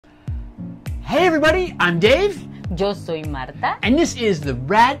Hey everybody, I'm Dave. Yo soy Marta. And this is the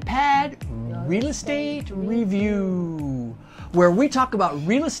RadPad Real Estate Review, where we talk about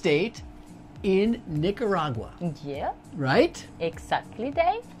real estate in Nicaragua. Yeah. Right? Exactly,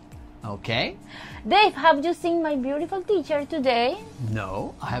 Dave. Okay. Dave, have you seen my beautiful teacher today?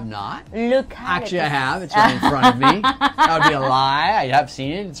 No, I have not. Look at Actually, it. I have. It's right in front of me. That would be a lie. I have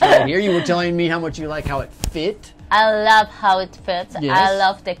seen it. It's right here. You were telling me how much you like how it fit. I love how it fits. Yes. I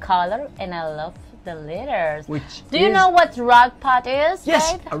love the color and I love the letters. Do you know what RadPad is,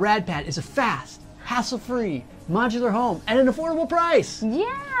 Yes, Dave? a RadPad is a fast, hassle-free, modular home at an affordable price.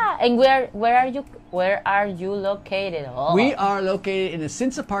 Yeah. And where are you located? Oh. We are located in the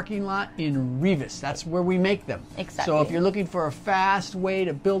Cinza parking lot in Rivas. That's where we make them. Exactly. So if you're looking for a fast way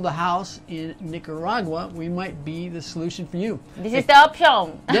to build a house in Nicaragua, we might be the solution for you. This is the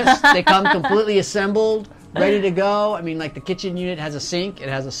option. Yes, they come completely assembled, ready to go. I mean, like the kitchen unit has a sink, it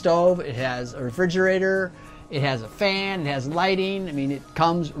has a stove, it has a refrigerator, it has a fan, it has lighting. I mean, it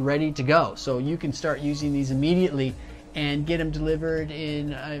comes ready to go. So you can start using these immediately and get them delivered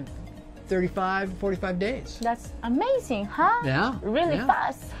in 35 to 45 days. That's amazing, huh? Yeah. Really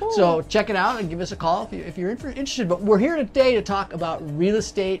fast. Ooh. So check it out and give us a call if you're interested. But we're here today to talk about real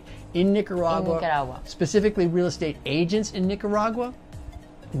estate in Nicaragua. Specifically real estate agents in Nicaragua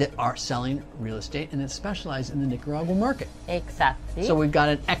that are selling real estate and that specialize in the Nicaragua market. Exactly. So we've got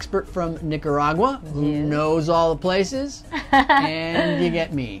an expert from Nicaragua who knows all the places, and you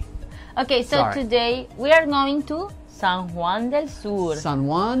get me. Okay, so today we are going to San Juan del Sur. San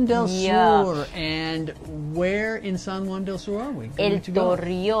Juan del Sur. And where in San Juan del Sur are we going to go?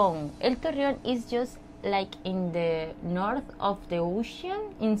 Torreon. El Torreon is just like in the north of the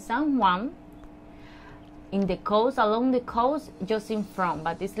ocean in San Juan. In the coast, along the coast, just in front,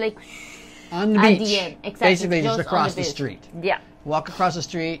 but it's like on the at beach. The end. Exactly. Basically, just across the street. Yeah. Walk across the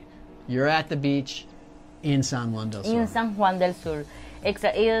street, you're at the beach in San Juan del Sur. In San Juan del Sur. It's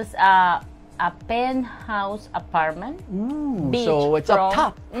a penthouse apartment. Ooh, so it's up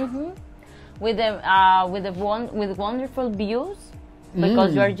top. With wonderful views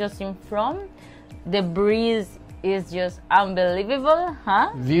because you're just in front. The breeze is just unbelievable,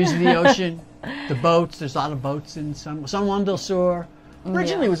 huh? Views of the ocean. The boats, there's a lot of boats in San Juan del Sur.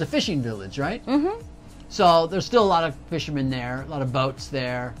 Originally it was a fishing village, right? So there's still a lot of fishermen there, a lot of boats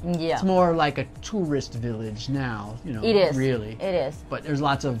there. Yeah. It's more like a tourist village now, you know, it is. really. It is. But there's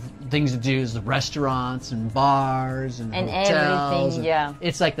lots of things to do. There's restaurants and bars and hotels. Everything, yeah.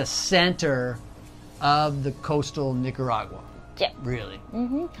 It's like the center of the coastal Nicaragua. Yeah. Really.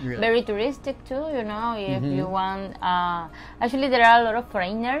 Really. Very touristic too, you know, if you want. Actually, there are a lot of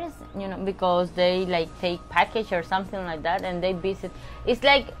foreigners, you know, because they like take package or something like that and they visit. It's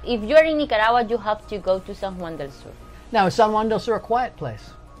like if you're in Nicaragua, you have to go to San Juan del Sur. Now, is San Juan del Sur a quiet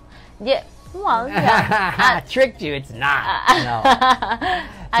place? Yeah. Well, yeah. Tricked you. It's not. No.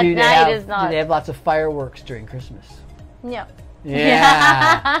 At night, it's not. Do they have lots of fireworks during Christmas? Yeah.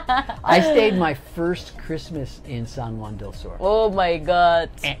 Yeah. I stayed my first Christmas in San Juan del Sur. Oh my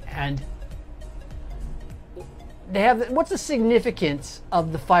God. And they have, what's the significance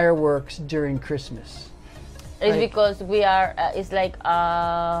of the fireworks during Christmas? It's because we are, it's like,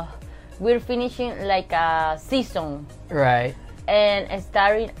 we're finishing like a season. Right. And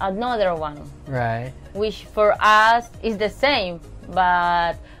starting another one. Right. Which for us is the same,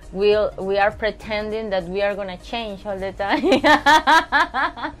 but we are pretending that we are gonna change all the time.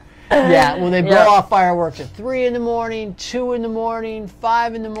 Yeah, well, they blow off fireworks at 3 in the morning, 2 in the morning,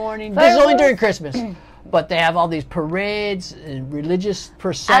 5 in the morning. This is only during Christmas, but they have all these parades and religious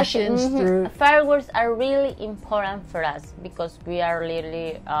processions through. Fireworks are really important for us because we are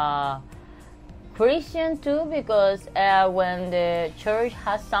really Christian too. Because when the church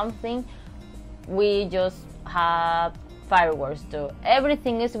has something, we just have fireworks too.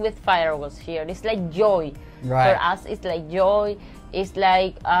 Everything is with fireworks here. It's like joy. Right. For us, it's like joy. It's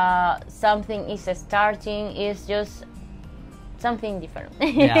like something is starting. It's just something different.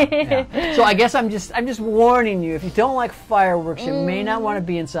 Yeah. So I guess I'm just warning you. If you don't like fireworks, you may not want to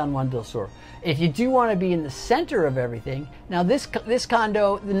be in San Juan del Sur. If you do want to be in the center of everything, now this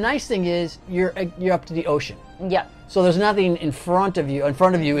condo, the nice thing is you're up to the ocean. Yeah. So there's nothing in front of you. In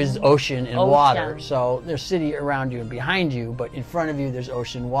front of you is ocean and water. So there's city around you and behind you, but in front of you there's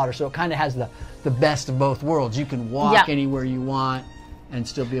ocean and water. So it kind of has the best of both worlds. You can walk anywhere you want and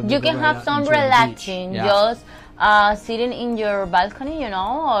still be able to You can have some relaxing, just sitting in your balcony, you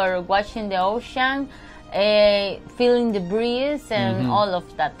know, or watching the ocean, feeling the breeze and all of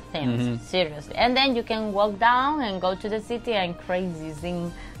that things, seriously. And then you can walk down and go to the city and crazy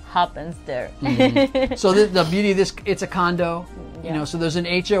thing happens there. So the beauty of this, it's a condo, you know, so there's an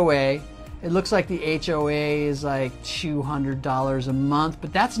HOA, It looks like the HOA is like $200 a month,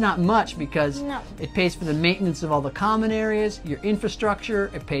 but that's not much because it pays for the maintenance of all the common areas, your infrastructure,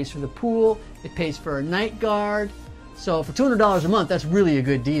 it pays for the pool, it pays for a night guard. So for $200 a month, that's really a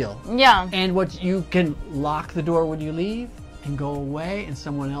good deal. Yeah. And what you can lock the door when you leave and go away, and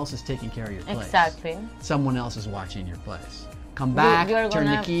someone else is taking care of your place. Exactly. Someone else is watching your place. Come back, turn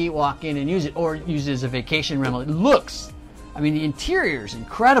the key, walk in and use it, or use it as a vacation rental. It looks, I mean, the interior is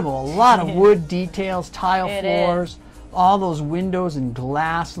incredible. A lot of wood details, tile floors, all those windows and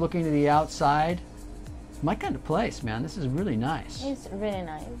glass looking to the outside. My kind of place, man. This is really nice. It's really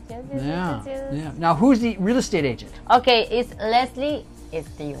nice. Yes, Yeah. Now, who's the real estate agent? Okay, it's Leslie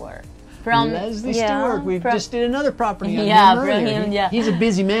Stewart. From Leslie Stewart. We just did another property on him earlier. He's a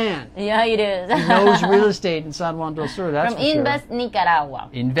busy man. Yeah, it is. He knows real estate in San Juan del Sur. That's from Invest Nicaragua.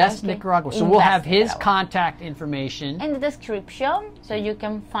 Invest Nicaragua. So we'll have his contact information in the description, so you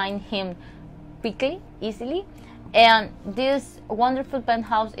can find him quickly, easily. And this wonderful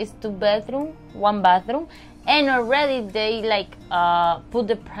penthouse is 2 bedroom, 1 bathroom, and already they like put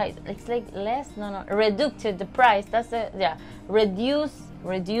the price. It's like less, reduced the price. That's it. Yeah, reduce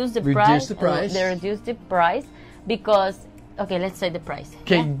the price. They reduced the price because, okay, let's say the price.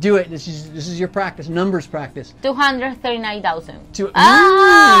 Okay, do it. This is your practice, numbers practice. 239,000.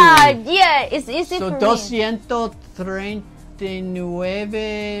 Yeah, it's easy so for me.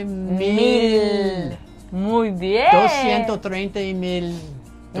 239,000. Muy bien. 230,000.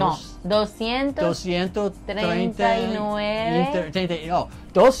 No,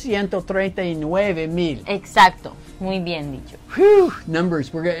 239,000. Exacto. Muy bien dicho. Whew,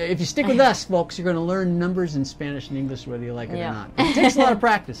 numbers. If you stick with us, folks, you're going to learn numbers in Spanish and English, whether you like it or not. It takes a lot of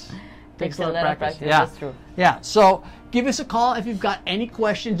practice. Takes a lot of practice. Yeah. That's true. Yeah. So give us a call if you've got any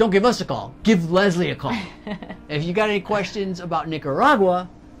questions. Don't give us a call. Give Leslie a call. If you got any questions about Nicaragua,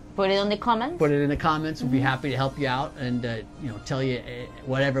 put it in the comments. Put it in the comments. We'll be happy to help you out and tell you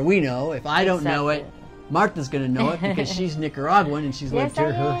whatever we know. If I don't know it, Martha's going to know it because she's Nicaraguan and she's lived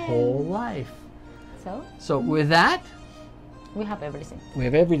here her whole life. So with that, we have everything. We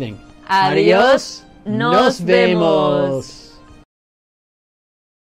have everything. Adiós. Nos vemos.